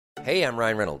Hey, I'm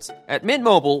Ryan Reynolds. At Mint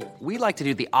Mobile, we like to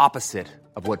do the opposite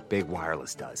of what Big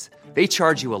Wireless does. They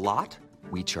charge you a lot,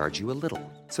 we charge you a little.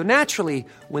 So naturally,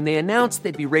 when they announced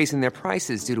they'd be raising their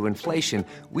prices due to inflation,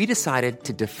 we decided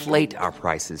to deflate our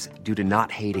prices due to not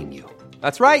hating you.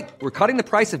 That's right. We're cutting the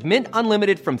price of Mint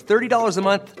Unlimited from $30 a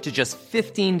month to just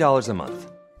 $15 a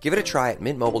month. Give it a try at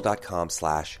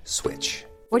mintmobile.com/switch.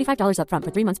 $45 up front for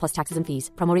 3 months plus taxes and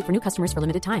fees. Promo rate for new customers for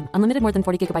limited time. Unlimited more than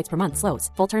 40 gigabytes per month. Slows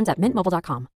full terms at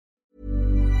mintmobile.com.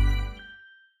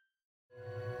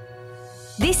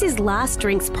 This is Last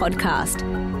Drinks Podcast,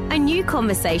 a new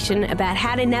conversation about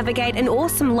how to navigate an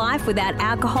awesome life without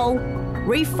alcohol,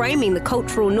 reframing the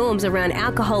cultural norms around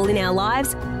alcohol in our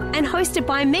lives, and hosted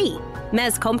by me,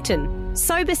 Maz Compton,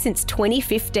 sober since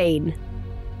 2015.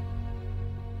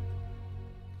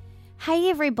 Hey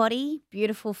everybody,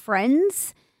 beautiful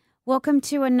friends. Welcome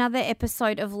to another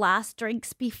episode of Last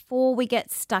Drinks. Before we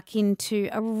get stuck into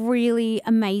a really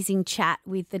amazing chat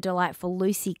with the delightful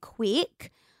Lucy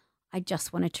Quick, I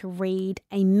just wanted to read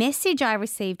a message I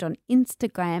received on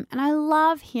Instagram, and I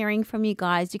love hearing from you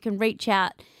guys. You can reach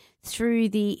out through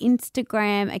the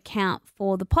Instagram account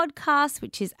for the podcast,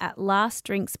 which is at Last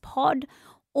Drinks Pod,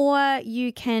 or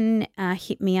you can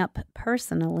hit me up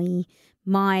personally.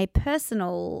 My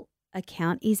personal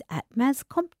account is at Maz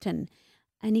Compton.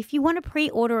 And if you want to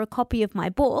pre-order a copy of my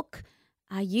book,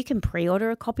 you can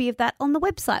pre-order a copy of that on the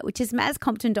website, which is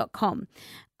mazcompton.com.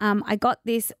 I got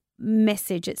this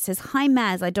message. It says, "Hi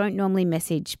Maz, I don't normally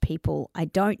message people I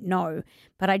don't know,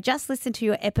 but I just listened to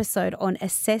your episode on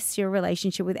assess your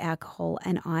relationship with alcohol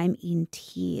and I'm in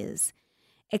tears.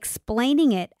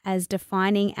 Explaining it as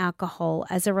defining alcohol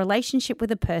as a relationship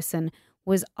with a person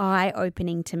was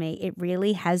eye-opening to me. It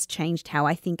really has changed how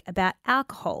I think about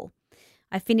alcohol.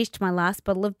 I finished my last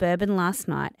bottle of bourbon last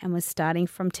night and was starting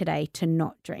from today to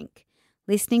not drink.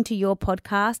 Listening to your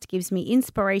podcast gives me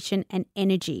inspiration and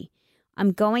energy.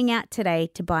 I'm going out today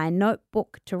to buy a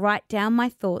notebook to write down my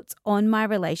thoughts on my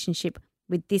relationship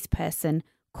with this person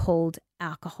called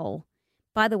alcohol.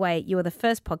 By the way, you are the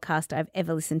first podcast I've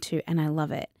ever listened to and I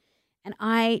love it." And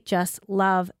I just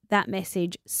love that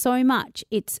message so much.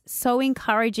 It's so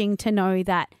encouraging to know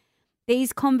that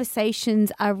these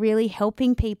conversations are really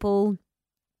helping people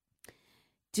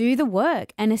do the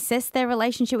work and assess their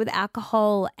relationship with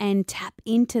alcohol and tap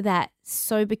into that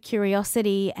sober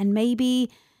curiosity and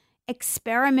maybe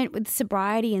experiment with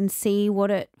sobriety and see what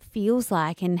it feels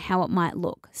like and how it might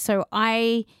look. So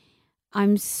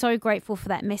I'm so grateful for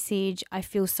that message. I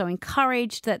feel so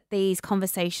encouraged that these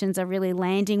conversations are really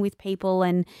landing with people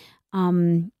and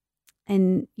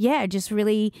yeah, just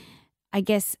really, I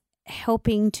guess,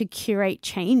 helping to curate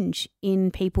change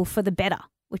in people for the better,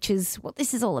 which is what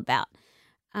this is all about.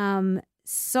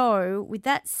 So with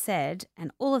that said,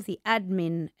 and all of the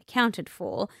admin accounted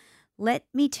for, let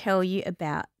me tell you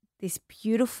about this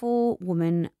beautiful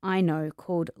woman I know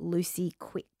called Lucy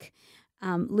Quick.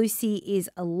 Lucy is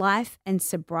a life and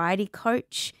sobriety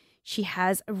coach. She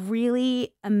has a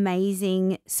really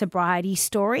amazing sobriety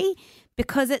story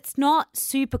because it's not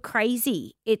super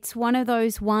crazy. It's one of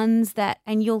those ones that,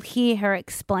 and you'll hear her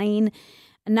explain,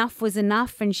 enough was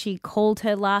enough, and she called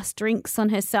her last drinks on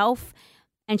herself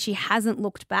and she hasn't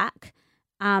looked back.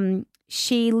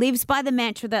 She lives by the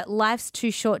mantra that life's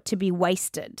too short to be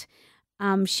wasted.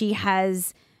 She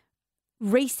has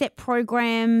reset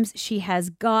programs, she has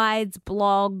guides,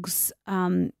 blogs,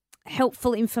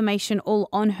 helpful information all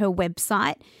on her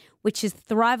website, which is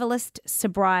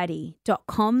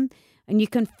thrivalistsobriety.com. And you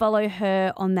can follow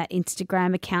her on that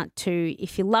Instagram account too.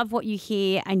 If you love what you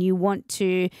hear and you want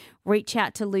to reach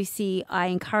out to Lucy, I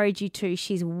encourage you to.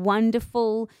 She's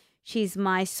wonderful. She's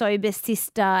my sober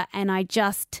sister, and I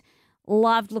just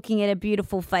loved looking at her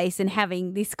beautiful face and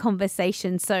having this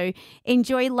conversation. So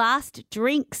enjoy Last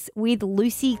Drinks with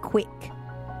Lucy Quick.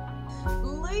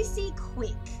 Lucy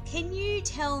Quick, can you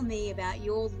tell me about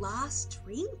your last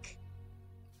drink?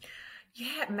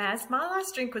 Yeah, Maz, my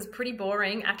last drink was pretty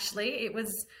boring, actually. It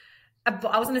was,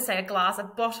 I was going to say a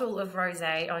bottle of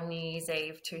rosé on New Year's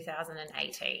Eve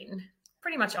 2018.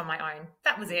 Pretty much on my own.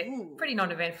 That was it. Ooh. Pretty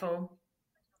non-eventful.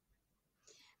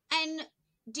 And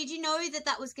did you know that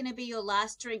that was going to be your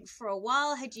last drink for a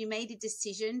while? Had you made a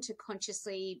decision to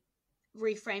consciously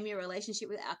reframe your relationship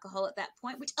with alcohol at that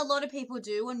point, which a lot of people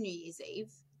do on New Year's Eve?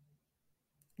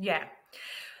 Yeah.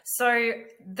 So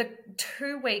the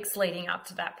 2 weeks leading up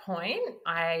to that point,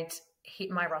 I'd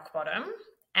hit my rock bottom,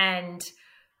 and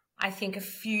I think a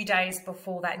few days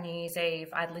before that New Year's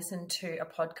Eve, I'd listened to a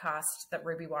podcast that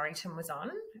Ruby Warrington was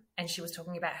on, and she was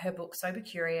talking about her book, Sober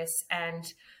Curious,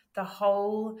 and the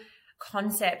whole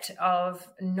concept of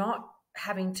not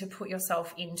having to put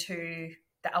yourself into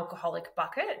the alcoholic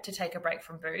bucket to take a break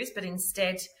from booze, but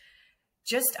instead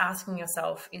just asking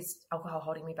yourself, is alcohol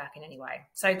holding me back in any way?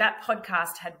 So that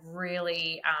podcast had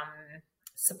really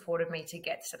supported me to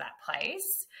get to that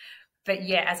place. But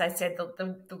yeah, as I said,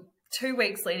 the 2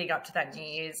 weeks leading up to that New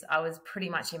Year's, I was pretty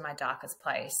much in my darkest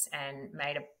place and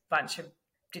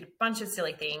did a bunch of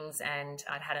silly things, and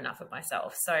I'd had enough of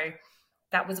myself. So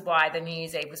that was why the New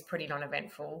Year's Eve was pretty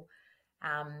non-eventful.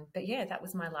 But yeah, that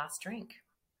was my last drink.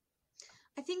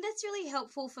 I think that's really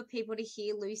helpful for people to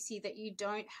hear, Lucy, that you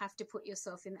don't have to put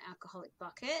yourself in the alcoholic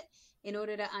bucket in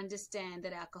order to understand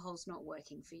that alcohol's not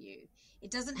working for you. It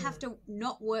doesn't have to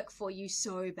not work for you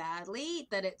so badly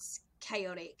that it's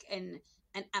chaotic and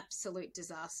an absolute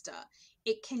disaster.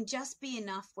 It can just be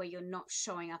enough where you're not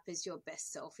showing up as your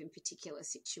best self in particular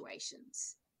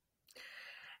situations.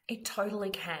 It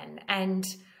totally can. And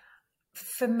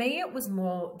for me, it was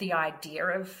more the idea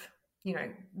of,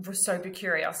 sober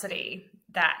curiosity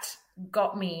that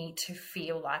got me to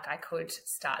feel like I could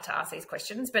start to ask these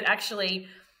questions. But actually,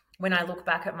 when I look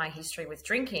back at my history with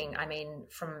drinking, I mean,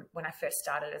 from when I first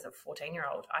started as a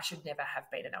 14-year-old, I should never have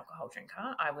been an alcohol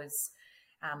drinker. I was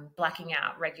blacking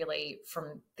out regularly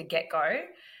from the get-go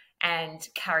and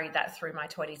carried that through my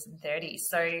 20s and 30s.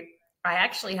 So I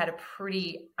actually had a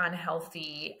pretty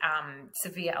unhealthy,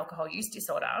 severe alcohol use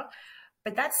disorder.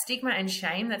 But that stigma and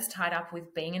shame that's tied up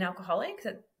with being an alcoholic,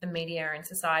 that the media and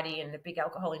society and the big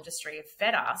alcohol industry have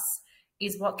fed us,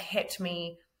 is what kept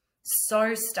me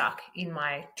so stuck in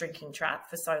my drinking trap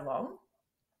for so long.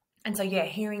 And so, yeah,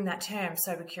 hearing that term,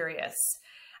 sober curious,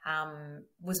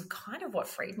 was kind of what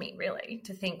freed me, really,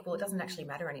 to think, well, it doesn't actually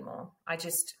matter anymore. I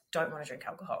just don't want to drink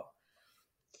alcohol.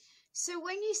 So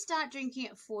when you start drinking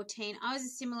at 14, I was a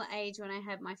similar age when I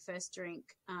had my first drink.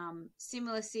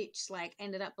 Similar sitch, like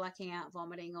ended up blacking out,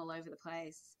 vomiting all over the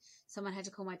place. Someone had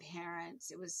to call my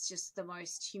parents. It was just the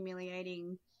most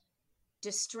humiliating,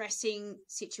 distressing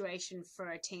situation for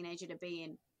a teenager to be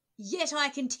in. Yet I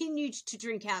continued to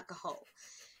drink alcohol.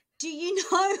 Do you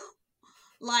know,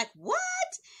 like, what?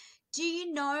 Do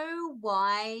you know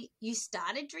why you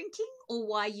started drinking or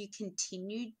why you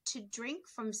continued to drink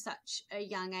from such a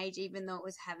young age, even though it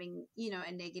was having,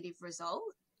 a negative result?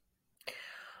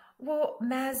 Well,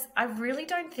 Maz, I really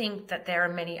don't think that there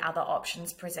are many other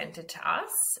options presented to us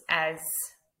as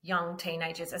young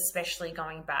teenagers, especially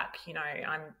going back,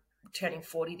 I'm turning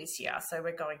 40 this year, so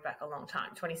we're going back a long time,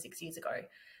 26 years ago.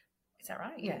 Is that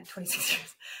right? Yeah, 26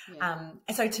 years. Yeah.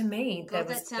 So to me, that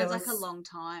sounds like a long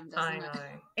time, doesn't it? I know,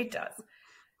 it does.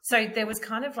 So there was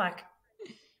kind of like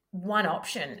one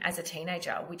option as a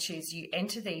teenager, which is you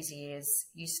enter these years,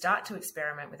 you start to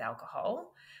experiment with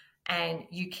alcohol and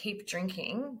you keep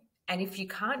drinking. And if you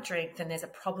can't drink, then there's a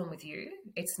problem with you.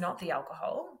 It's not the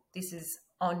alcohol. This is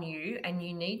on you and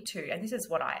you need to. And this is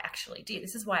what I actually did.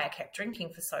 This is why I kept drinking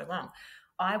for so long.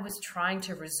 I was trying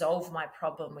to resolve my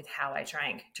problem with how I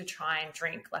drank, to try and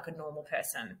drink like a normal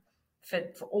person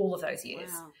for all of those years.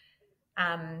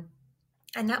 Wow.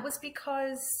 And that was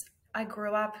because I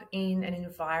grew up in an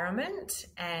environment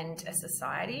and a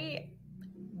society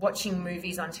watching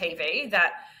movies on TV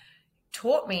that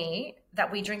taught me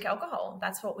that we drink alcohol.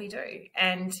 That's what we do.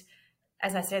 And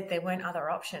as I said, there weren't other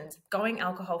options. Going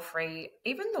alcohol-free,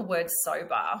 even the word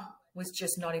sober was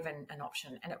just not even an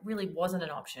option. And it really wasn't an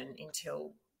option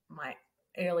until my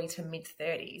early to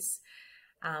mid-30s.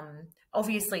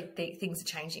 Obviously, things are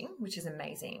changing, which is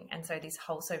amazing. And so this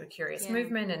whole sober curious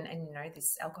movement and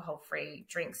this alcohol-free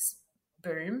drinks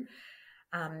boom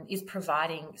is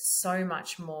providing so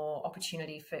much more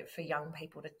opportunity for young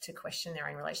people to question their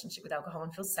own relationship with alcohol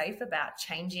and feel safe about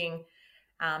changing,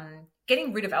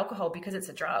 getting rid of alcohol because it's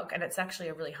a drug and it's actually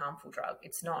a really harmful drug.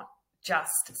 It's not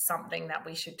just something that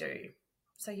we should do.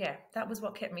 So yeah, that was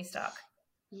what kept me stuck.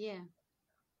 Yeah,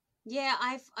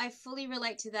 I fully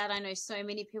relate to that. I know so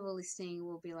many people listening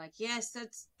will be like, yes,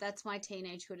 that's my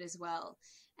teenagehood as well.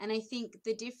 And I think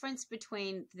the difference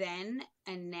between then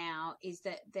and now is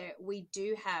that we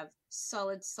do have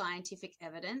solid scientific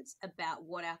evidence about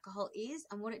what alcohol is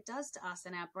and what it does to us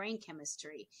and our brain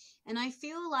chemistry. And I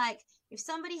feel like if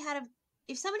somebody had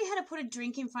to put a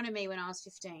drink in front of me when I was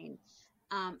 15,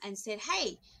 and said,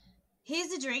 hey,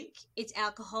 here's a drink, it's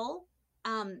alcohol,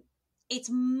 it's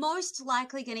most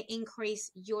likely going to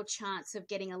increase your chance of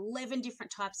getting 11 different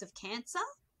types of cancer.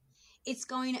 It's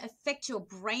going to affect your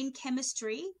brain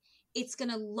chemistry. It's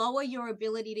going to lower your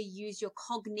ability to use your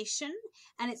cognition,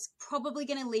 and it's probably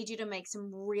going to lead you to make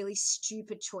some really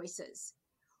stupid choices.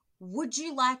 Would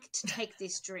you like to take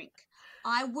this drink?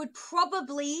 I would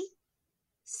probably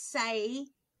say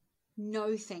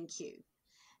no, thank you.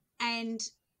 And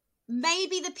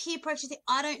maybe the peer pressure thing,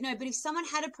 I don't know. But if someone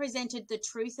had presented the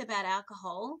truth about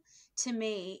alcohol to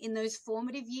me in those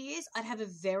formative years, I'd have a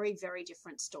very, very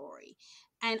different story.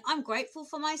 And I'm grateful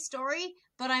for my story,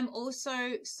 but I'm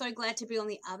also so glad to be on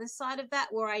the other side of that,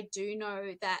 where I do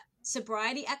know that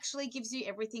sobriety actually gives you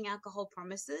everything alcohol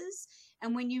promises.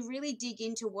 And when you really dig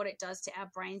into what it does to our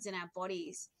brains and our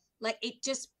bodies, like, it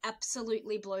just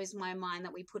absolutely blows my mind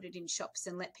that we put it in shops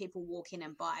and let people walk in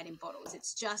and buy it in bottles.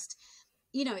 It's just,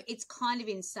 it's kind of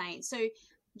insane. So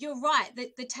you're right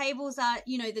that the tables are,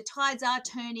 the tides are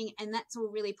turning, and that's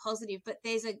all really positive. But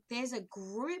there's a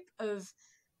group of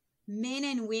men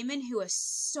and women who are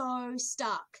so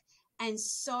stuck and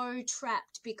so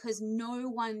trapped because no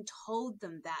one told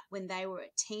them that when they were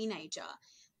a teenager.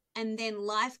 And then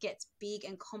life gets big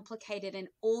and complicated, and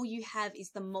all you have is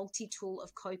the multi-tool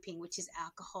of coping, which is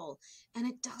alcohol. And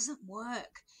it doesn't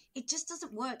work. It just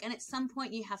doesn't work. And at some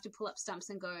point you have to pull up stumps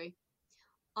and go,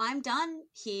 I'm done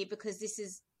here, because this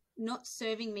is not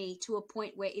serving me to a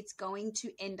point where it's going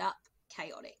to end up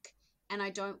chaotic. And I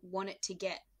don't want it to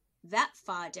get that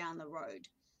far down the road.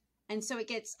 And so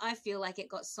I feel like it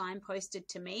got signposted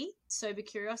to me. Sober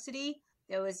Curiosity.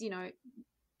 There was,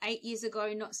 8 years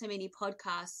ago, not so many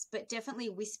podcasts, but definitely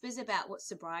whispers about what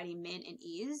sobriety meant and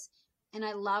is. And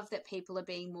I love that people are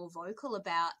being more vocal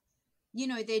about,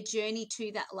 their journey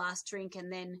to that last drink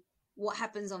and then what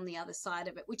happens on the other side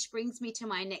of it, which brings me to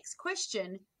my next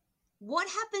question. What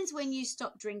happens when you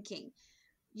stop drinking?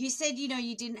 You said,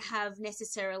 you didn't have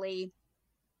necessarily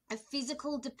a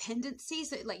physical dependency,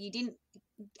 so like you didn't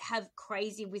have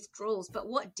crazy withdrawals, but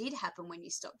what did happen when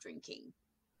you stopped drinking?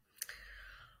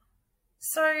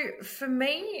 So for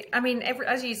me, I mean,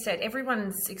 as you said,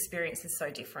 everyone's experience is so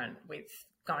different with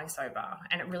going sober,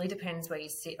 and it really depends where you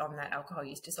sit on that alcohol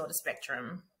use disorder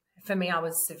spectrum. For me, I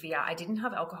was severe. I didn't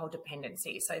have alcohol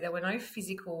dependency, so there were no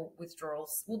physical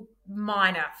withdrawals,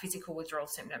 minor physical withdrawal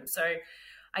symptoms. So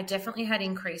I definitely had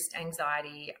increased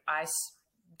anxiety. I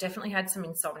definitely had some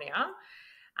insomnia.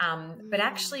 But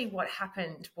actually what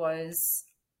happened was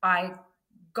I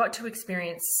got to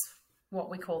experience what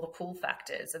we call the pull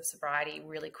factors of sobriety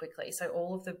really quickly. So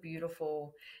all of the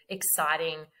beautiful,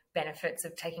 exciting benefits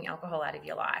of taking alcohol out of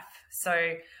your life. So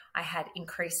I had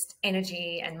increased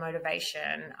energy and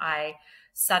motivation. I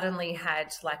suddenly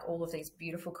had like all of these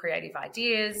beautiful creative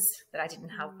ideas that I didn't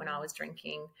have when I was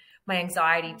drinking. My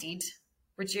anxiety did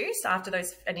reduce after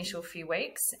those initial few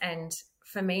weeks. And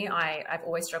for me, I've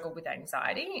always struggled with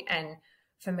anxiety. And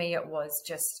for me, it was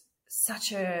just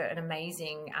such an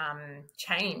amazing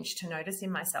change to notice in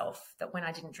myself that when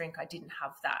I didn't drink, I didn't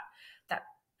have that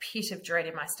pit of dread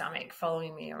in my stomach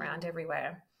following me around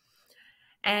everywhere.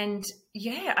 And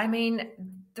yeah, I mean,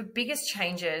 the biggest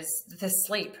changes, the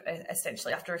sleep,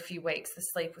 essentially after a few weeks, the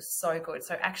sleep was so good.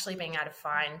 So actually being able to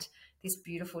find this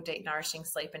beautiful, deep, nourishing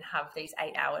sleep and have these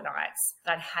 8-hour nights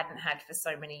that I hadn't had for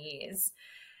so many years.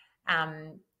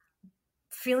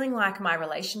 Feeling like my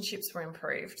relationships were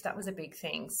improved, that was a big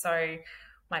thing. So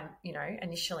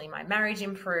initially my marriage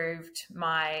improved,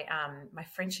 my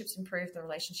friendships improved, the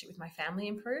relationship with my family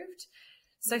improved.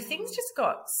 So things just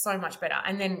got so much better.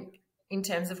 And then in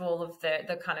terms of all of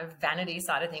the kind of vanity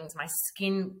side of things, my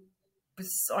skin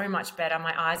was so much better.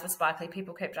 My eyes were sparkly.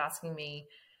 People kept asking me,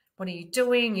 what are you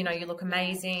doing? You look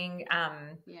amazing.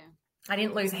 I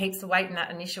didn't lose heaps of weight in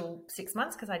that initial 6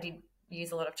 months because I did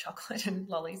use a lot of chocolate and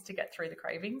lollies to get through the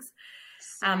cravings.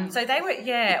 So they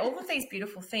were, all of these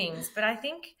beautiful things. But I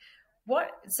think what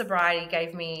sobriety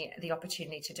gave me the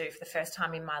opportunity to do for the first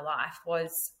time in my life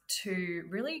was to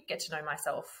really get to know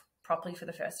myself properly for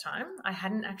the first time. I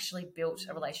hadn't actually built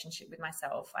a relationship with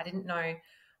myself. I didn't know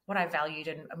what I valued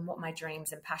and what my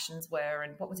dreams and passions were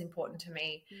and what was important to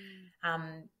me.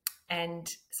 And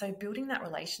so building that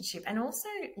relationship and also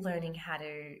learning how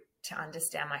to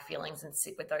understand my feelings and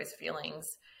sit with those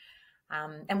feelings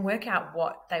and work out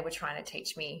what they were trying to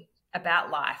teach me about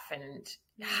life and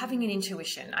having an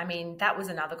intuition. I mean, that was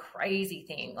another crazy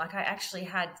thing. Like I actually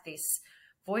had this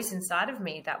voice inside of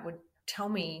me that would tell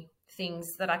me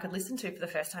things that I could listen to for the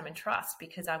first time and trust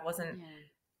because I wasn't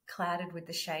clouded with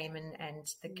the shame and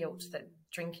the guilt that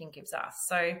drinking gives us.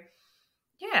 So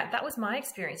yeah, that was my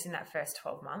experience in that first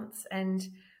 12 months. And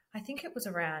I think it was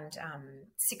around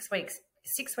 6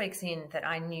 weeks in that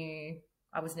I knew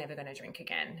I was never going to drink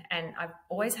again. And I've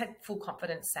always had full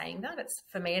confidence saying that.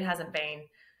 For me, it hasn't been,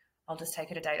 I'll just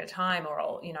take it a day at a time or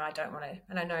I don't want to.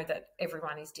 And I know that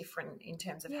everyone is different in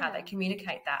terms of how they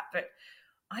communicate that. But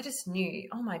I just knew,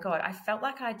 oh my God, I felt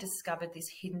like I discovered this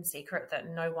hidden secret that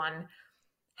no one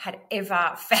had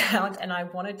ever found. And I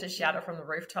wanted to shout it from the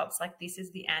rooftops, like this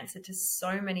is the answer to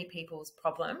so many people's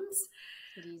problems.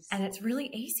 It is. And it's really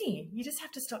easy. You just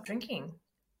have to stop drinking.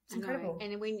 It's incredible.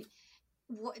 And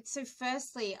so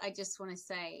firstly, I just want to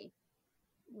say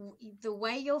the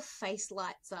way your face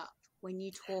lights up when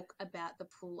you talk about the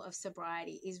pull of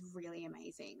sobriety is really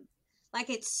amazing. Like,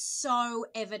 it's so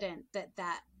evident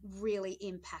that really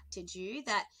impacted you.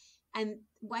 And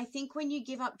I think when you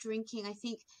give up drinking, I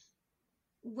think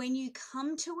when you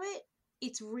come to it,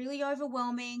 it's really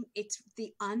overwhelming. It's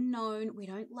the unknown. We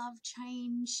don't love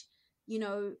change. You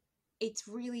know, it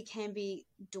really can be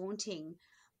daunting.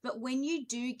 But when you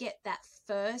do get that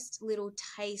first little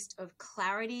taste of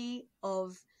clarity,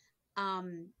 of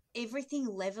everything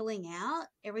leveling out,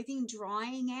 everything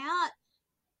drying out,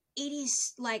 it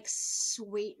is like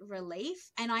sweet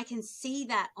relief. And I can see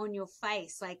that on your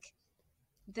face, like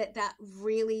that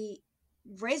really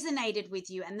resonated with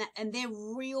you, and they're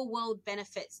real world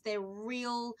benefits. They're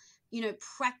real,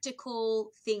 practical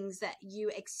things that you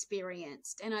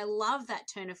experienced. And I love that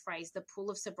turn of phrase, the pull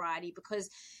of sobriety, because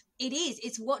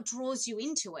it's what draws you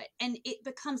into it. And it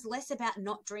becomes less about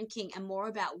not drinking and more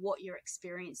about what you're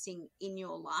experiencing in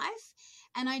your life.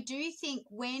 And I do think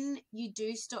when you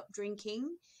do stop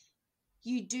drinking,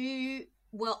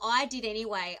 I did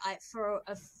anyway. For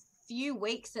a few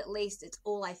weeks at least, it's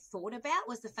all I thought about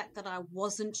was the fact that I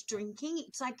wasn't drinking.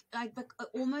 It's like I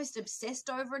almost obsessed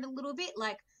over it a little bit.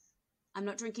 Like, I'm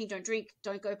not drinking, don't drink,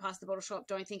 don't go past the bottle shop,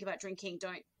 don't think about drinking,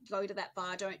 don't go to that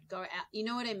bar, don't go out. You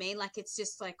know what I mean? Like, it's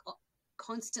just like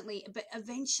constantly, but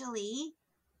eventually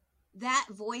that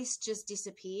voice just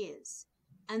disappears.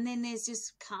 And then there's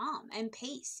just calm and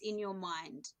peace in your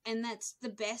mind. And that's the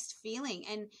best feeling.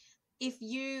 And if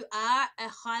you are a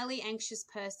highly anxious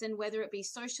person, whether it be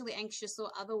socially anxious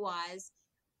or otherwise,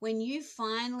 when you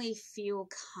finally feel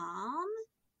calm,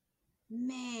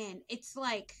 man, it's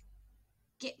like,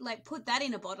 put that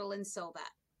in a bottle and sell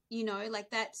that, like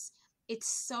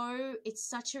it's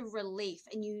such a relief.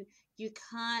 And you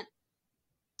can't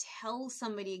tell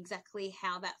somebody exactly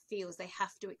how that feels. They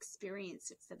have to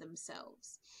experience it for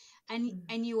themselves.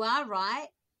 And you are right.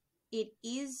 It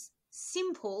is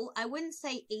simple. I wouldn't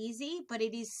say easy, but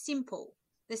it is simple.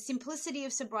 The simplicity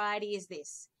of sobriety is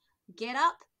this: get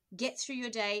up, get through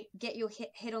your day, get your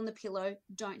head on the pillow,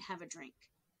 don't have a drink.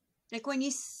 Like, when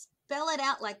you spell it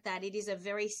out like that, it is a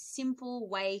very simple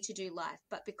way to do life.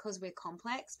 But because we're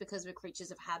complex, because we're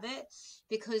creatures of habit,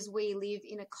 because we live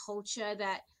in a culture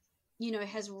that,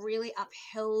 has really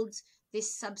upheld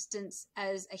this substance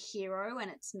as a hero, and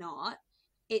it's not,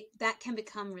 that can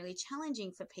become really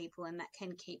challenging for people, and that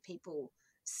can keep people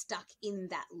stuck in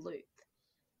that loop.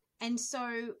 And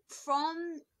so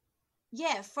from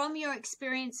your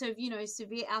experience of,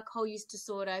 severe alcohol use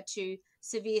disorder to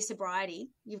severe sobriety,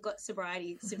 you've got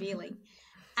sobriety severely.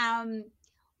 I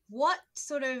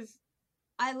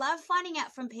love finding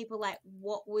out from people, like,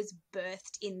 what was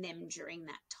birthed in them during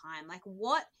that time? Like,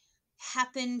 what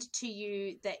happened to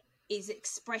you that is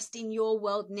expressed in your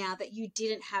world now that you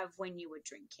didn't have when you were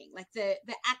drinking? Like the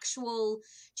actual,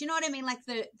 do you know what I mean? Like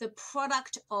the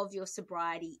product of your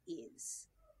sobriety is.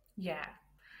 Yeah.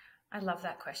 I love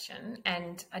that question.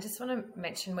 And I just want to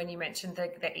mention, when you mentioned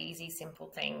the easy, simple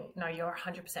thing, no, you're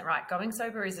 100% right. Going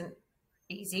sober isn't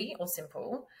easy or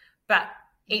simple, but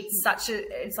it's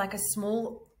like a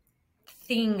small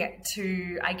thing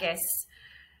to, I guess,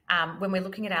 when we're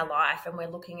looking at our life and we're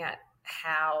looking at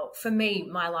how, for me,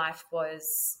 my life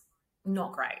was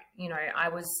not great. I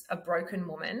was a broken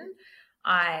woman.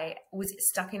 I was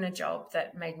stuck in a job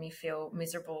that made me feel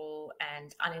miserable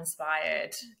and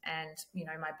uninspired. And,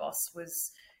 my boss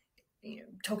was,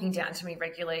 talking down to me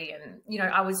regularly. And,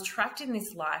 I was trapped in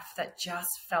this life that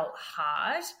just felt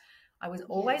hard. I was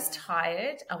always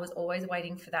tired. I was always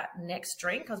waiting for that next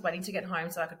drink. I was waiting to get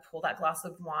home so I could pour that glass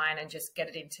of wine and just get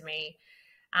it into me.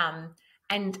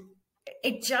 And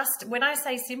it just, when I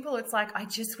say simple, it's like, I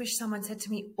just wish someone said to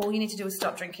me, all you need to do is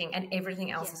stop drinking and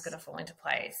everything else is going to fall into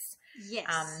place.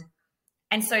 Yes.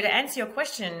 And so to answer your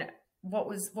question, what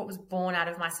was born out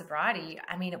of my sobriety?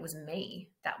 I mean, it was me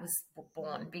that was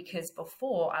born, because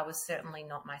before I was certainly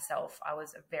not myself. I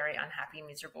was a very unhappy,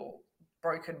 miserable,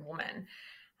 broken woman.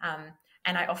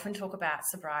 And I often talk about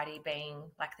sobriety being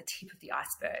like the tip of the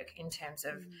iceberg in terms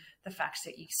of the fact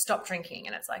that you stop drinking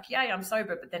and it's like, yay, I'm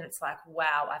sober. But then it's like,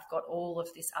 wow, I've got all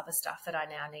of this other stuff that I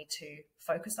now need to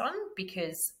focus on.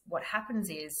 Because what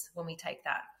happens is, when we take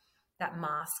that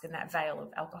mask and that veil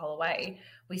of alcohol away,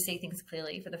 we see things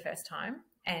clearly for the first time.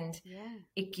 And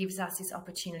it gives us this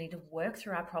opportunity to work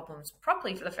through our problems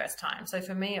properly for the first time. So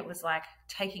for me, it was like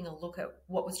taking a look at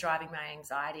what was driving my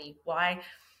anxiety, why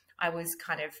I was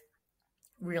kind of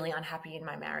really unhappy in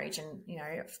my marriage. And, you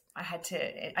know,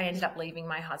 I ended up leaving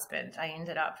my husband. I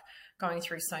ended up going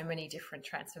through so many different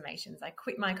transformations. I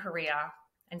quit my career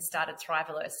and started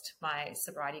Thrivalist, my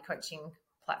sobriety coaching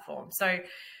platform.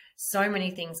 So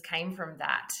many things came from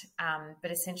that.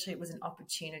 But essentially it was an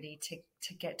opportunity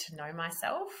to get to know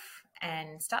myself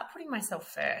and start putting myself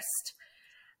first.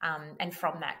 And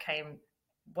from that came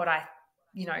what I,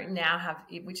 you know, now have,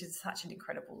 which is such an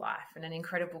incredible life and an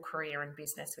incredible career and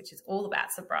business, which is all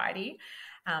about sobriety,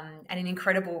 and an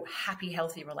incredible, happy,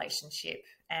 healthy relationship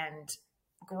and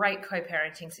great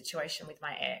co-parenting situation with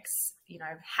my ex, you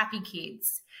know, happy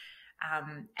kids.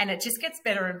 And it just gets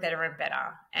better and better and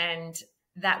better. And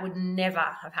that would never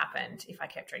have happened if I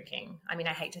kept drinking. I mean,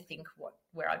 I hate to think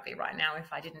where I'd be right now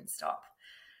if I didn't stop.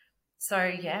 So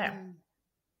yeah,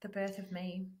 the birth of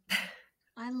me.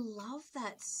 I love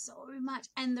that so much.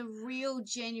 And the real,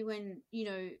 genuine, you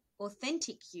know,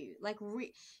 authentic you, like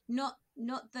not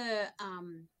the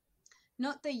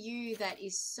you that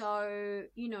is so,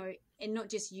 you know, and not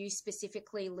just you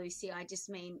specifically, Lucy. I just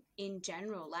mean in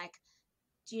general, like,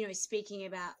 you know, speaking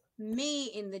about me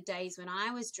in the days when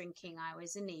I was drinking, I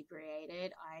was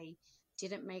inebriated. I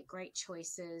didn't make great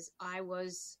choices. I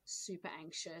was super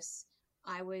anxious.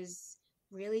 I was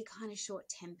really kind of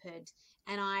short-tempered.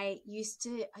 And I used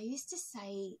to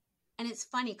say, and it's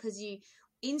funny because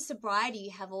in sobriety,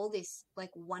 you have all this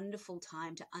like wonderful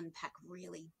time to unpack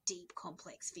really deep,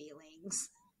 complex feelings.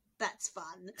 That's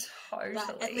fun. Totally.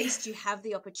 But at least you have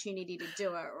the opportunity to do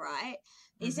it, right?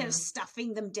 Instead of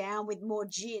stuffing them down with more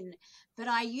gin. But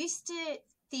I used to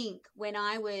think when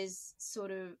I was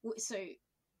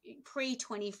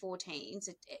pre-2014,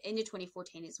 so end of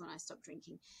 2014 is when I stopped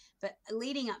drinking. But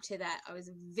leading up to that, I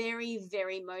was very,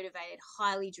 very motivated,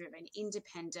 highly driven,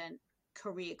 independent,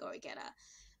 career go-getter.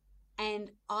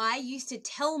 And I used to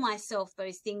tell myself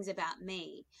those things about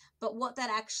me. But what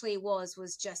that actually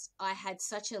was just I had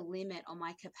such a limit on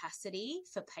my capacity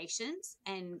for patience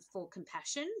and for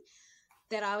compassion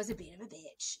that I was a bit of a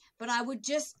bitch. But I would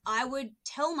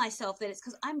tell myself that it's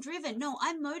because I'm driven. No,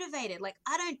 I'm motivated. Like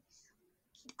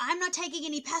I'm not taking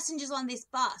any passengers on this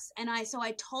bus. And so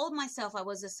I told myself I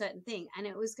was a certain thing, and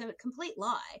it was a complete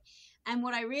lie. And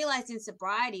what I realized in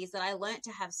sobriety is that I learned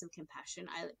to have some compassion.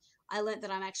 I learned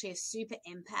that I'm actually a super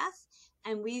empath.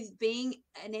 And with being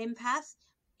an empath,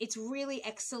 it's really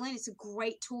excellent. It's a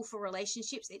great tool for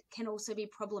relationships. It can also be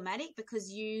problematic because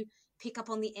you pick up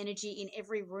on the energy in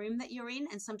every room that you're in,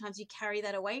 and sometimes you carry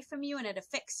that away from you and it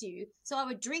affects you. So I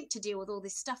would drink to deal with all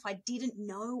this stuff I didn't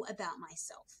know about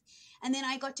myself. And then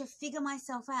I got to figure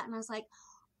myself out, and I was like,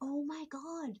 oh my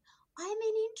God, I'm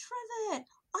an introvert.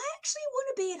 I actually want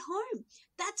to be at home.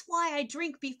 That's why I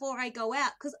drink before I go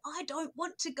out, because I don't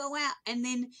want to go out. And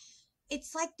then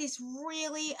it's like this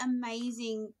really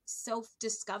amazing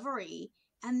self-discovery.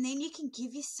 And then you can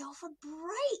give yourself a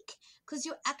break because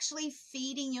you're actually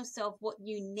feeding yourself what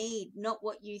you need, not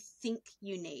what you think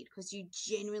you need, because you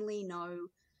genuinely know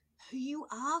who you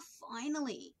are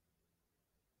finally.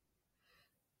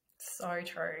 So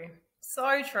true.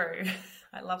 So true.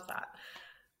 I love that.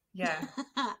 Yeah.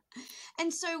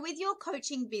 And so with your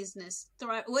coaching business,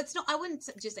 it's not, I wouldn't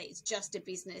just say it's just a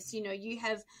business. You know,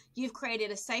 you've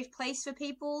created a safe place for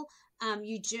people.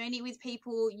 You journey with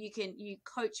people, you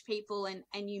coach people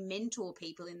and you mentor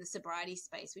people in the sobriety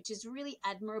space, which is really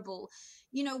admirable.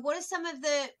 You know, who are some of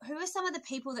the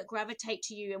people that gravitate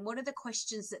to you, and what are the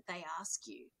questions that they ask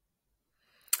you?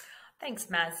 Thanks,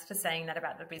 Maz, for saying that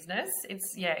about the business.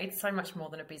 It's so much more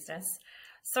than a business.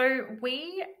 So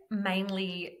we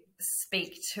mainly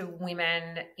speak to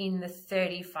women in the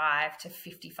 35 to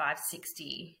 55,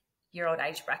 60-year-old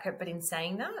age bracket. But in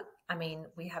saying that, I mean,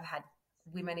 we have had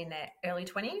women in their early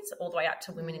 20s all the way up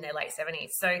to women in their late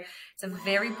 70s. So it's a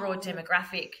very broad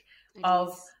demographic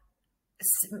of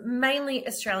mainly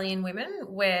Australian women,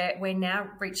 where we're now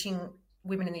reaching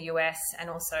women in the US and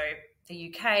also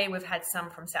the UK. We've had some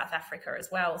from South Africa as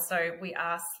well. So we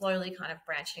are slowly kind of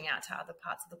branching out to other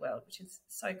parts of the world, which is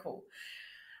so cool.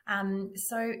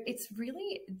 So it's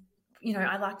really, you know,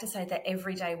 I like to say the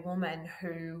everyday woman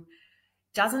who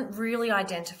doesn't really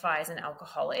identify as an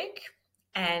alcoholic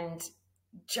and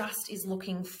just is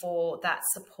looking for that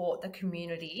support, the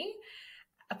community,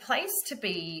 a place to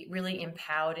be really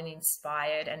empowered and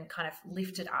inspired and kind of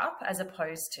lifted up, as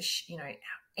opposed to, you know,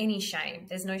 any shame.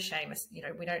 There's no shame. You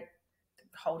know, we don't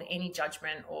hold any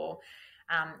judgment or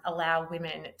allow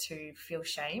women to feel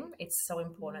shame. It's so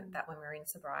important that when we're in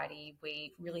sobriety,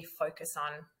 we really focus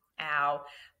on our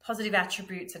positive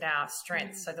attributes and our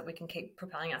strengths so that we can keep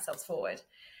propelling ourselves forward.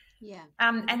 Yeah.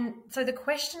 And so the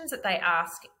questions that they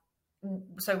ask,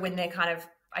 so when they're kind of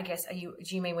I guess, do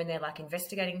you mean when they're like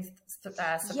investigating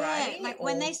sobriety? Yeah, like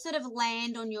when they sort of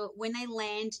land on when they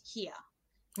land here.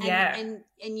 And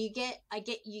you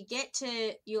get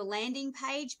to your landing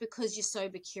page because you're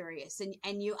sober curious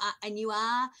and you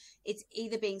are it's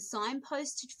either being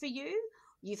signposted for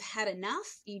you've had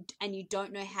enough, and you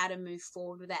don't know how to move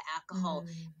forward with that alcohol.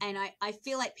 And I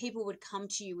feel like people would come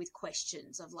to you with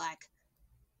questions of like,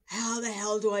 how the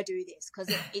hell do I do this?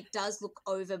 Because it does look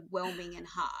overwhelming and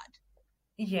hard.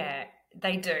 Yeah,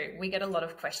 they do. We get a lot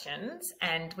of questions,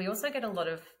 and we also get a lot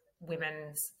of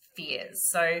women's fears.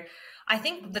 So I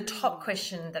think the top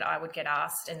question that I would get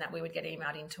asked and that we would get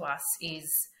emailed into us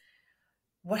is,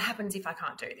 what happens if I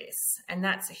can't do this? And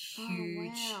that's a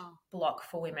huge block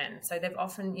for women. So they've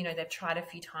often, they've tried a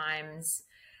few times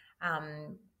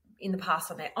in the past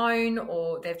on their own,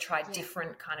 or they've tried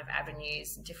different kind of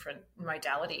avenues, different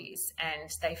modalities,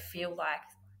 and they feel like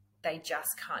they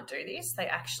just can't do this. They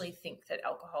actually think that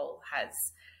alcohol has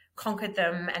conquered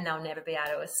them and they'll never be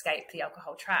able to escape the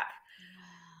alcohol trap.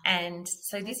 And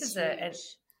so this is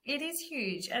it is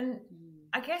huge. And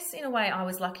I guess in a way I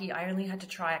was lucky. I only had to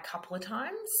try a couple of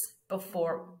times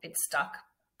before it stuck.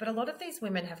 But a lot of these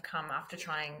women have come after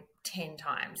trying 10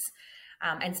 times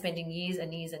and spending years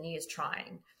and years and years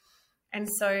trying. And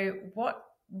so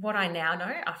what I now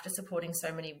know after supporting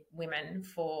so many women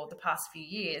for the past few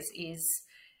years is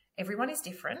everyone is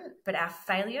different, but our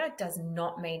failure does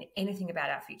not mean anything about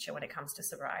our future when it comes to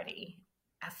sobriety.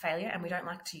 Our failure, and we don't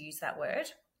like to use that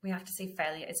word, we have to see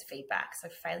failure as feedback. So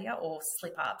failure or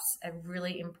slip-ups are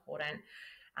really important,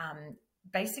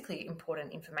 basically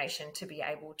important information to be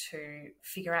able to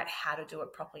figure out how to do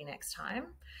it properly next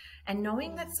time. And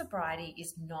knowing that sobriety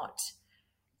is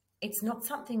it's not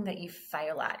something that you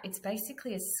fail at. It's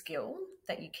basically a skill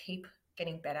that you keep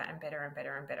getting better and better and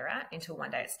better and better at until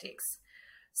one day it sticks.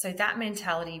 So that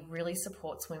mentality really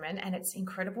supports women, and it's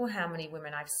incredible how many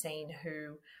women I've seen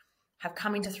who have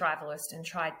come into Thrivalist and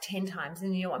tried 10 times.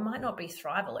 And, it might not be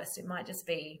Thrivalist. It might just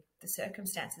be the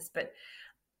circumstances, but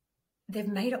they've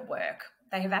made it work.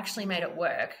 They have actually made it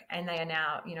work. And they are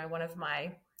now, one of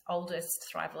my oldest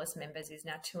Thrivalist members is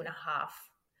now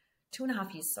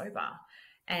 2.5 years sober.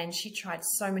 And she tried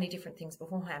so many different things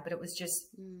beforehand, but it was just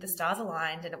the stars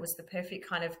aligned and it was the perfect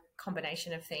kind of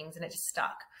combination of things, and it just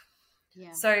stuck.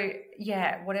 Yeah. So,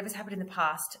 whatever's happened in the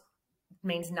past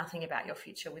means nothing about your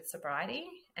future with sobriety,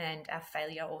 and our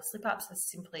failure or slip-ups are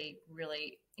simply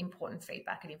really important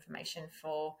feedback and information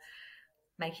for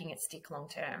making it stick long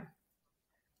term.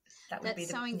 That's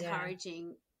so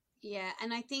encouraging. Yeah.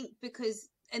 And I think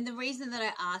and the reason that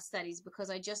I ask that is because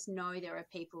I just know there are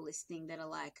people listening that are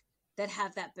like, that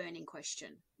have that burning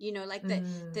question, like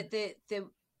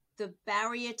the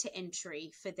barrier to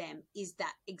entry for them is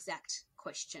that exact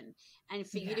question. And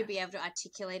for you to be able to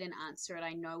articulate and answer it,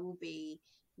 I know will be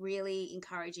really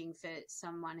encouraging for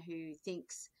someone who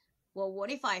thinks, well, what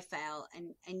if I fail?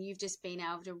 And you've just been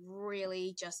able to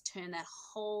really just turn that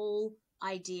whole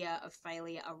idea of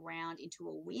failure around into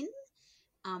a win,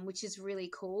 which is really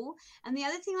cool. And the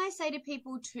other thing I say to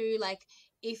people too, like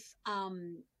if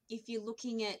you're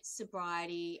looking at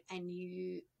sobriety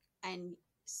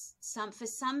for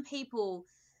some people,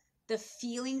 the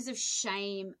feelings of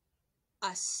shame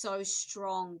are so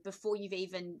strong before you've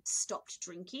even stopped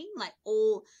drinking, like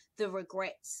all the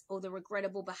regrets or the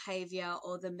regrettable behavior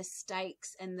or the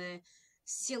mistakes and the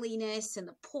silliness and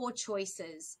the poor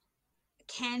choices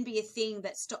can be a thing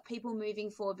that stop people moving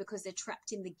forward because they're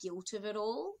trapped in the guilt of it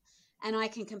all. And I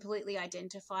can completely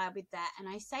identify with that. And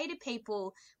I say to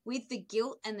people with the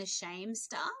guilt and the shame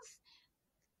stuff,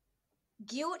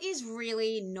 guilt is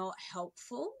really not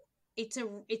helpful. It's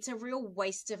a real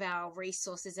waste of our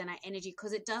resources and our energy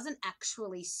because it doesn't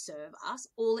actually serve us.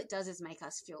 All it does is make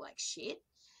us feel like shit.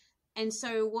 And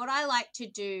so what I like to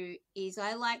do is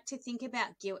I like to think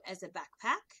about guilt as a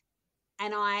backpack,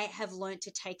 and I have learned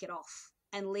to take it off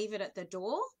and leave it at the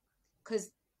door because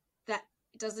that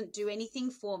doesn't do anything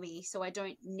for me, so I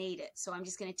don't need it. So I'm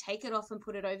just going to take it off and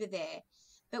put it over there.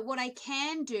 But what I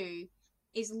can do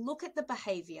is look at the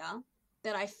behavior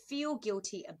that I feel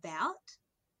guilty about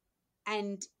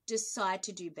and decide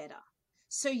to do better.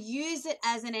 So use it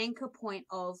as an anchor point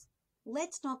of,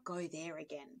 let's not go there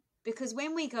again. Because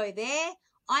when we go there,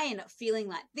 I end up feeling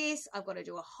like this. I've got to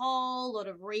do a whole lot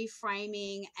of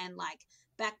reframing and like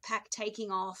backpack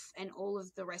taking off and all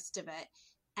of the rest of it.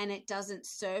 And it doesn't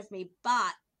serve me.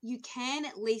 But you can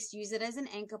at least use it as an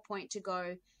anchor point to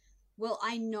go, well,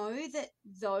 I know that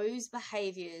those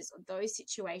behaviors or those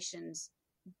situations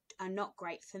are not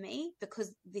great for me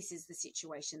because this is the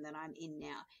situation that I'm in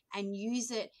now, and use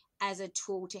it as a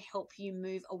tool to help you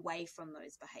move away from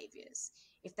those behaviors.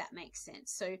 if that makes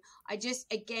sense. So I just,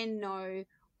 again, know,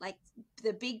 like,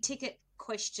 the big ticket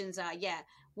questions are,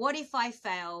 what if I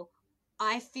fail?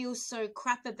 I feel so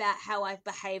crap about how I've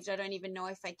behaved. I don't even know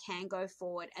if I can go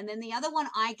forward. And then the other one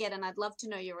I get, and I'd love to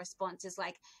know your response, is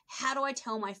like, how do I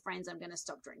tell my friends I'm going to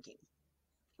stop drinking?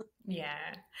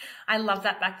 Yeah, I love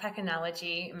that backpack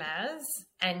analogy, Maz.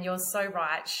 And you're so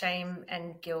right. Shame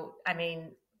and guilt. I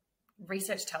mean,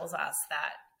 research tells us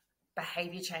that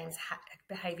behavior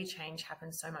change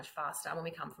happens so much faster when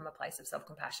we come from a place of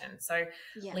self-compassion. So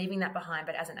leaving that behind,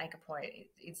 but as an anchor point,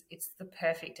 it's the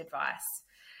perfect advice.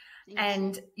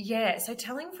 And so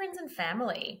telling friends and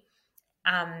family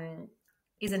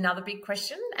is another big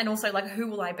question. And also, like, who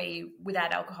will I be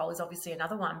without alcohol is obviously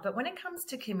another one. But when it comes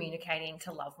to communicating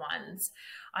to loved ones,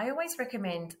 I always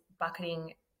recommend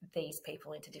bucketing these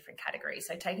people into different categories.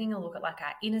 So taking a look at, like,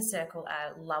 our inner circle,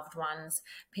 our loved ones,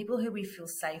 people who we feel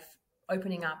safe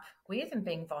opening up with and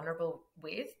being vulnerable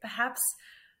with. Perhaps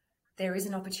there is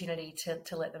an opportunity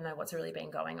to let them know what's really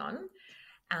been going on.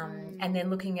 And then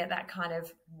looking at that kind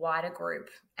of wider group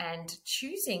and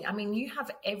choosing. I mean, you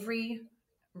have every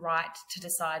right to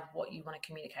decide what you want to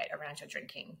communicate around your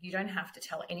drinking. You don't have to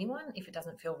tell anyone if it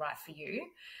doesn't feel right for you.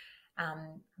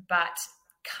 But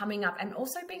coming up and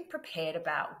also being prepared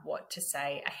about what to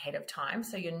say ahead of time,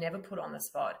 so you're never put on the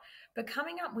spot, but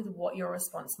coming up with what your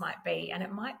response might be. And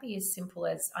it might be as simple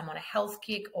as, I'm on a health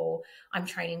kick, or I'm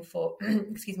training for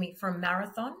for a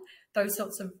marathon, those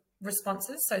sorts of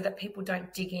responses, so that people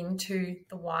don't dig into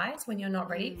the whys when you're not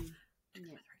ready.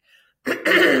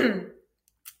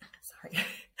 Sorry.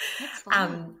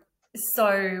 And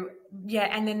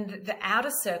then the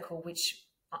outer circle, which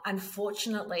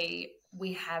unfortunately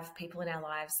we have people in our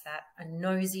lives that are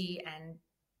nosy and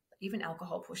even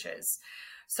alcohol pushers.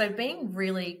 So being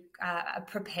really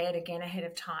prepared again ahead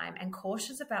of time and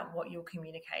cautious about what you'll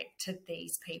communicate to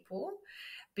these people,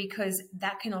 because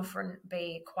that can often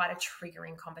be quite a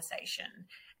triggering conversation.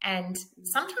 And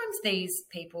sometimes these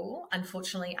people,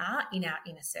 unfortunately, are in our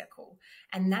inner circle.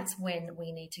 And that's when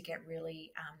we need to get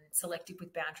really selective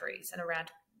with boundaries and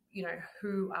around,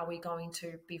 who are we going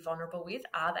to be vulnerable with?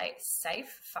 Are they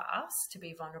safe for us to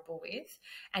be vulnerable with?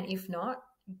 And if not,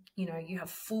 you have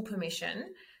full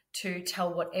permission to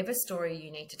tell whatever story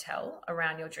you need to tell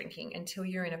around your drinking until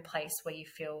you're in a place where you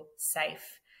feel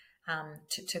safe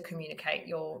to communicate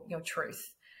your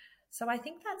truth. So I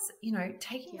think that's,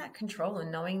 taking that control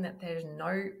and knowing that there's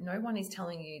no one is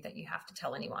telling you that you have to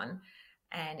tell anyone,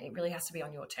 and it really has to be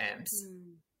on your terms.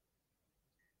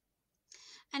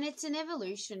 And it's an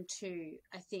evolution too,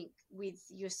 I think, with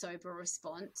your sober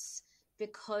response,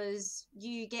 because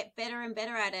you get better and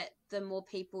better at it the more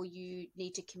people you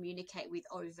need to communicate with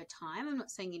over time. I'm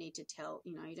not saying you need to tell,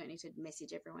 you don't need to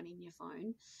message everyone in your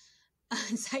phone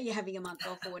say you're having a month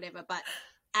off or whatever. But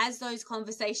as those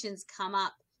conversations come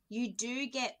up, you do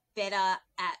get better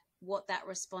at what that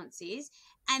response is,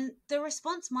 and the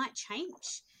response might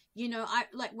change. I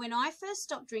like, when I first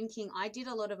stopped drinking, I did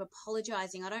a lot of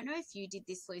apologizing. I don't know if you did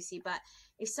this, Lucy, but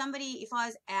if I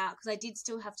was out, because I did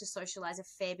still have to socialize a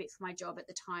fair bit for my job at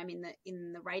the time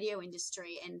in the radio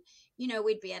industry, and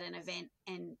we'd be at an event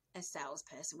and a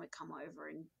salesperson would come over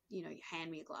and hand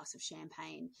me a glass of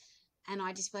champagne, and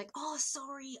I'd just be like, oh,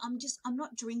 sorry, I'm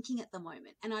not drinking at the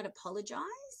moment, and I'd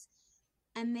apologize.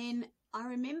 And then I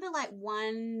remember, like,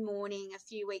 one morning a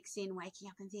few weeks in, waking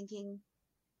up and thinking,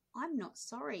 I'm not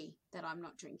sorry that I'm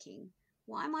not drinking.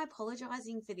 Why am I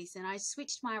apologizing for this? And I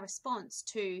switched my response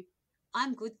to,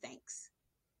 I'm good, thanks.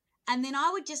 And then I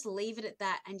would just leave it at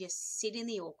that and just sit in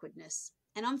the awkwardness.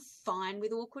 And I'm fine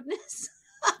with awkwardness.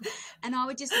 And I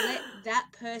would just let that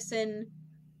person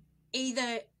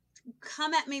either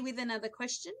come at me with another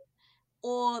question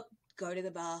or go to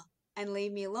the bar and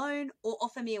leave me alone, or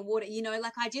offer me a water.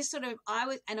 Like,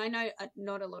 and I know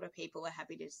not a lot of people are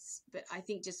happy to, but I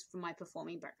think just from my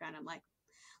performing background, I'm like,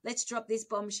 let's drop this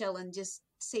bombshell and just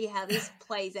see how this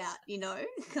plays out,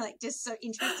 like, just so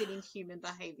interested in human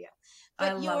behavior.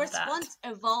 But your response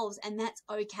evolves, and that's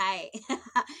okay.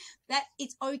 That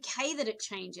it's okay that it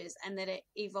changes and that it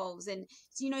evolves. And,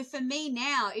 for me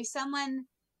now, if someone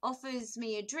offers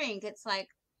me a drink, it's like,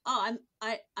 oh,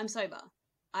 I'm sober.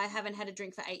 I haven't had a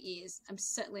drink for 8 years. I'm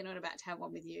certainly not about to have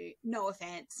one with you. No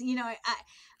offense.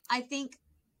 I think,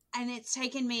 and it's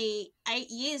taken me 8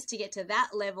 years to get to that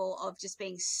level of just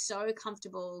being so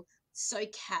comfortable, so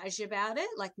cash about it,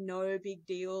 like no big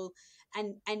deal,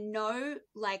 and no,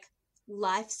 like,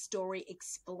 life story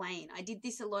explain. I did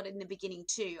this a lot in the beginning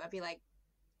too. I'd be like,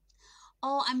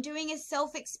 oh, I'm doing a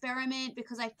self-experiment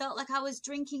because I felt like I was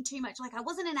drinking too much. Like, I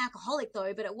wasn't an alcoholic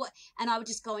though, but and I would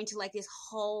just go into, like, this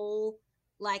whole,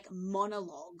 like,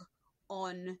 monologue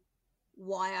on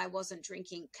why I wasn't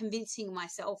drinking, convincing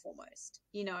myself almost,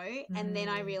 you know, and then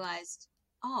I realized,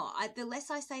 the less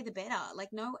I say, the better. Like,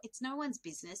 no, it's no one's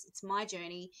business. It's my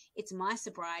journey. It's my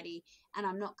sobriety, and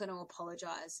I'm not going to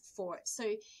apologize for it. So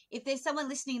if there's someone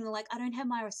listening and they're like, I don't have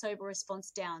my sober response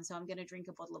down, so I'm going to drink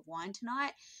a bottle of wine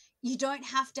tonight, you don't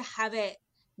have to have it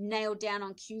nailed down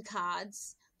on cue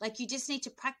cards. Like, you just need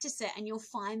to practice it, and you'll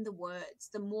find the words.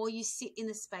 The more you sit in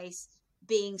the space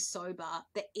being sober,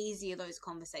 the easier those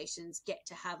conversations get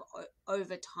to have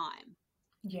over time.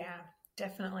 Yeah,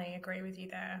 definitely agree with you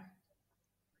there.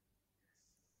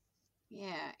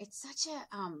 Yeah, it's such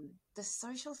a the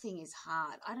social thing is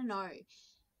hard. I don't know.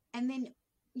 And then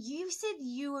you said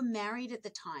you were married at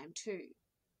the time too.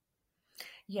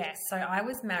 Yes, so I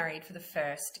was married for the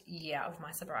first year of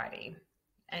my sobriety,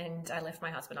 and I left my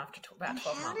husband after about 12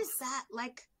 months. How does that,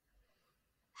 like,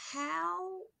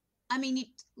 I mean,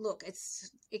 look, it's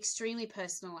extremely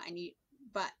personal,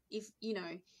 but if, you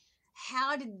know,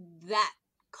 how did that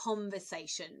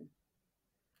conversation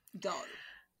go?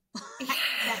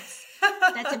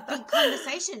 That's a big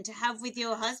conversation to have with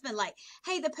your husband. Like,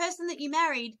 hey, the person that you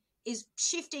married is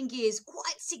shifting gears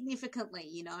quite significantly,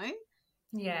 you know?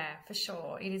 Yeah, for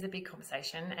sure. It is a big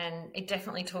conversation, and it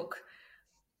definitely took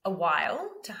a while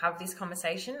to have this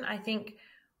conversation. I think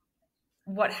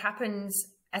what happens,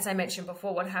 as I mentioned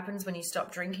before, what happens when you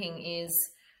stop drinking is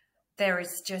there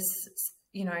is just,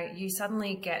 you know, you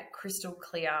suddenly get crystal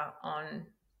clear on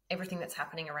everything that's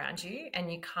happening around you,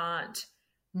 and you can't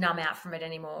numb out from it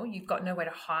anymore. You've got nowhere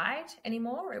to hide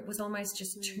anymore. It was almost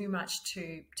just too much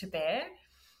to bear.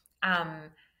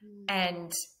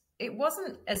 And it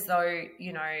wasn't as though,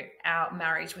 you know, our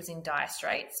marriage was in dire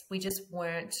straits. We just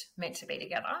weren't meant to be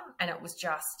together. And it was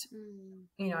just,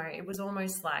 you know, it was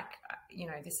almost like, you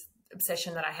know, this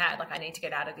obsession that I had, like, I need to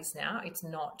get out of this now. It's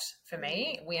not for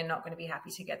me. We are not going to be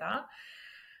happy together.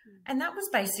 And that was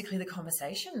basically the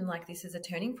conversation. Like, this is a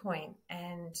turning point.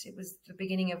 And it was the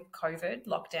beginning of COVID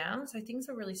lockdown. So things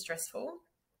were really stressful,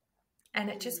 and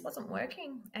it just wasn't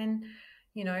working. And,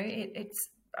 you know,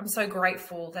 I'm so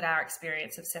grateful that our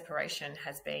experience of separation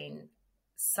has been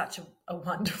such a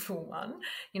wonderful one.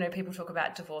 You know, people talk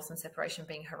about divorce and separation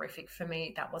being horrific. For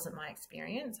me, that wasn't my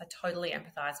experience. I totally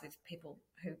empathize with people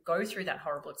who go through that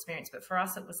horrible experience. But for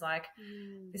us, it was like,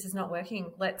 this is not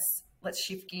working. Let's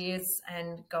shift gears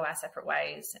and go our separate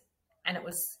ways. And it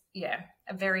was,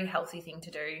 a very healthy thing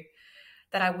to do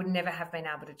that I would never have been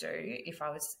able to do if I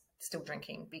was still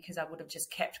drinking, because I would have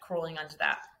just kept crawling under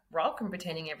that rock and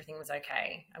pretending everything was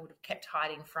okay. I would have kept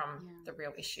hiding from the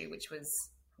real issue, which was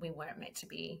we weren't meant to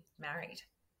be married.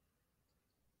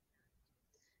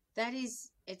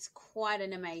 It's quite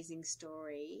an amazing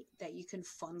story that you can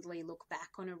fondly look back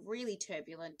on a really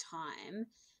turbulent time.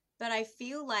 But I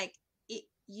feel like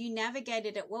you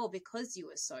navigated it well because you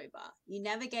were sober. You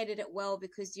navigated it well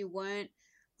because you weren't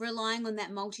relying on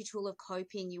that multi-tool of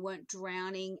coping. You weren't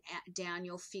drowning down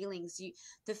your feelings.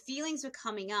 The feelings were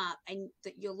coming up, and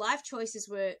your life choices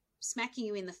were smacking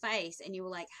you in the face, and you were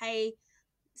like, hey,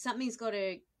 something's got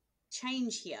to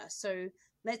change here. So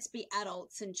let's be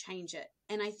adults and change it.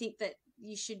 And I think that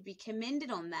you should be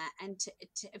commended on that, and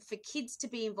for kids to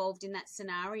be involved in that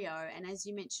scenario. And as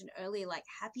you mentioned earlier, like,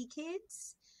 happy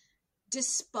kids,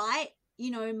 despite,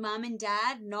 you know, mum and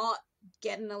dad not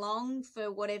getting along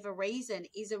for whatever reason,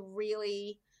 is a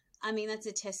really, I mean, that's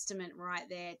a testament right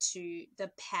there to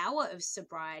the power of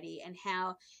sobriety and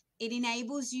how it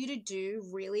enables you to do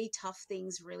really tough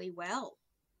things really well.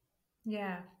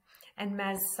 Yeah. And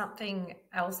Maz, something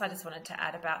else I just wanted to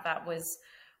add about that was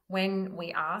when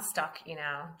we are stuck in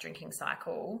our drinking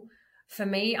cycle, for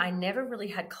me, I never really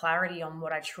had clarity on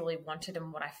what I truly wanted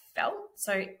and what I felt.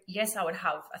 So yes, I would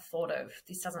have a thought of,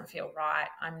 this doesn't feel right,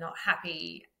 I'm not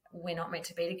happy, we're not meant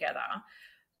to be together.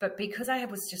 But because I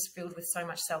was just filled with so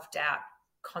much self-doubt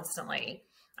constantly,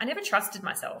 I never trusted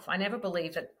myself. I never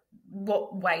believed that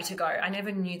what way to go. I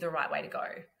never knew the right way to go.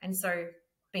 And so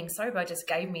being sober just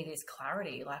gave me this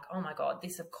clarity, like, oh my God,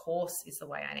 this of course is the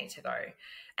way I need to go.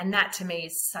 And that to me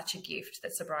is such a gift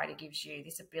that sobriety gives you,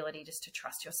 this ability just to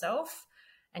trust yourself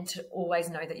and to always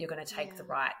know that you're going to take the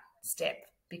right step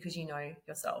because you know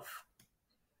yourself.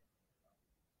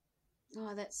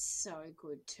 Oh, that's so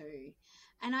good too.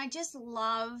 And I just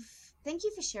thank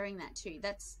you for sharing that too.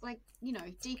 That's like,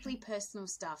 deeply personal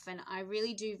stuff. And I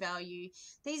really do value,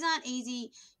 these aren't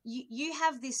easy. You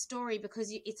have this story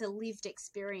because it's a lived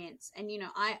experience. And,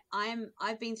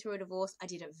 I've been through a divorce. I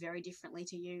did it very differently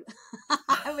to you.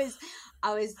 It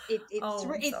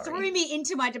threw me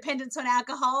into my dependence on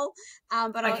alcohol.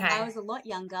 But okay. I was a lot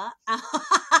younger.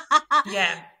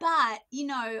 Yeah. But,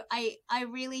 I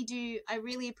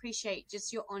really appreciate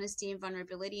just your honesty and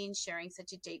vulnerability in sharing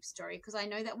such a deep story, because I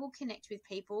know that will connect with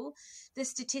people. The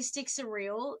statistics are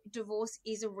real. Divorce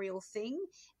is a real thing,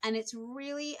 and it's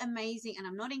really amazing. And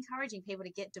I'm not encouraging people to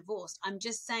get divorced. I'm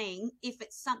just saying, if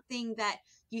it's something that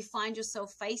you find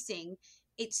yourself facing,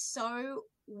 it's so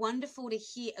wonderful to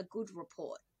hear a good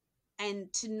report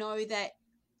and to know that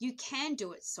you can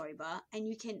do it sober and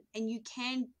you can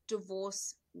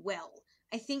divorce well.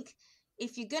 I think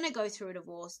if you're going to go through a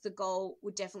divorce, the goal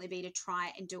would definitely be to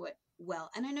try and do it well.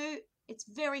 And I know it's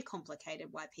very complicated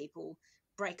why people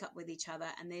break up with each other,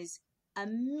 and there's a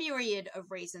myriad of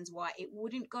reasons why it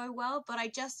wouldn't go well, but I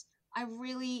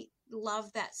really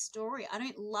love that story. I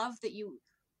don't love that you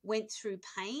went through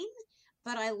pain,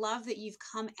 but I love that you've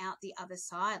come out the other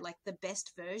side, like the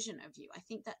best version of you. I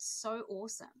think that's so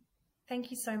awesome. Thank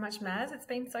you so much, Maz. It's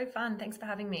been so fun. Thanks for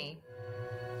having me.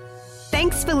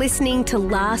 Thanks for listening to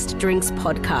Last Drinks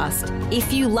Podcast.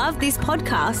 If you love this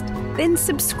podcast, then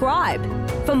subscribe.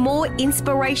 For more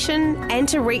inspiration and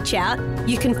to reach out,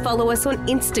 you can follow us on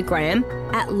Instagram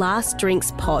at Last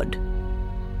Drinks Pod.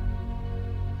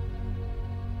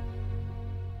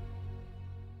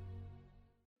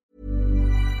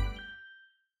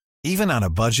 Even on a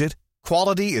budget,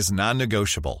 quality is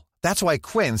non-negotiable. That's why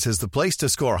Quince is the place to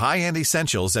score high-end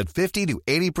essentials at 50 to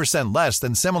 80% less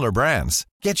than similar brands.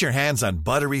 Get your hands on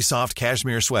buttery soft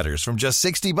cashmere sweaters from just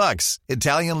 $60,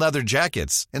 Italian leather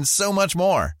jackets, and so much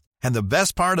more. And the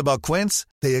best part about Quince,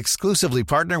 they exclusively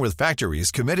partner with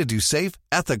factories committed to safe,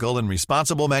 ethical, and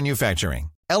responsible manufacturing.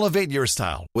 Elevate your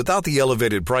style without the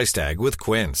elevated price tag with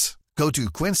Quince. Go to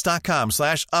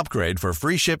quince.com/upgrade for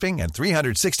free shipping and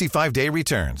 365-day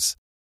returns.